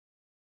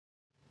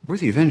We're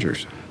the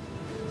Avengers.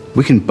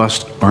 We can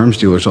bust arms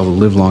dealers all the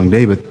live long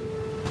day, but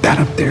that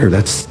up there,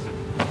 that's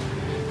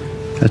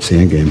the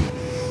end game.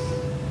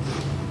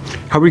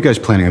 How are you guys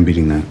planning on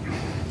beating that?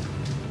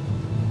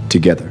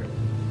 Together.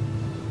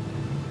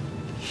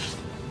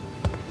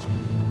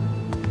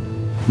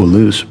 We'll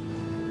lose.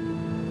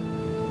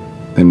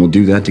 Then we'll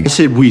do that I together.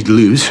 said we'd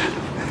lose.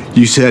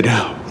 You said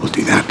we'll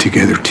do that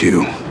together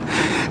too.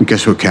 And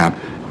guess what, Cap?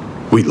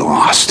 We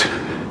lost.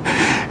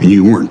 And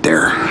you weren't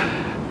there.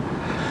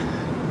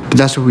 But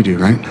that's what we do,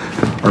 right?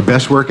 Our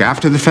best work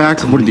after the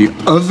fact. What are the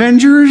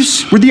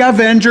Avengers? We're the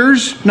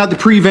Avengers, not the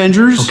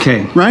pre-Vengers.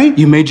 Okay. Right?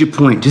 You made your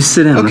point. Just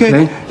sit down,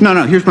 okay?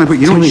 No, here's my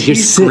point. You know what? Tony, just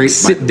She's sit- great,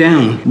 sit but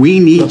down. We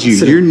need Look, you.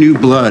 sit You're down. new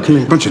blood. Come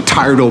here. A bunch of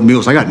tired old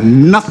mules. I got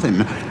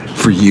nothing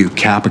for you,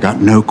 Cap. I got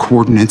no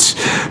coordinates,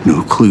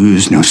 no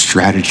clues, no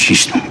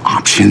strategies, no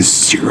options,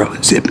 zero,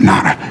 zip,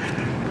 nada.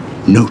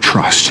 No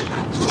trust.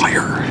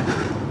 Liar.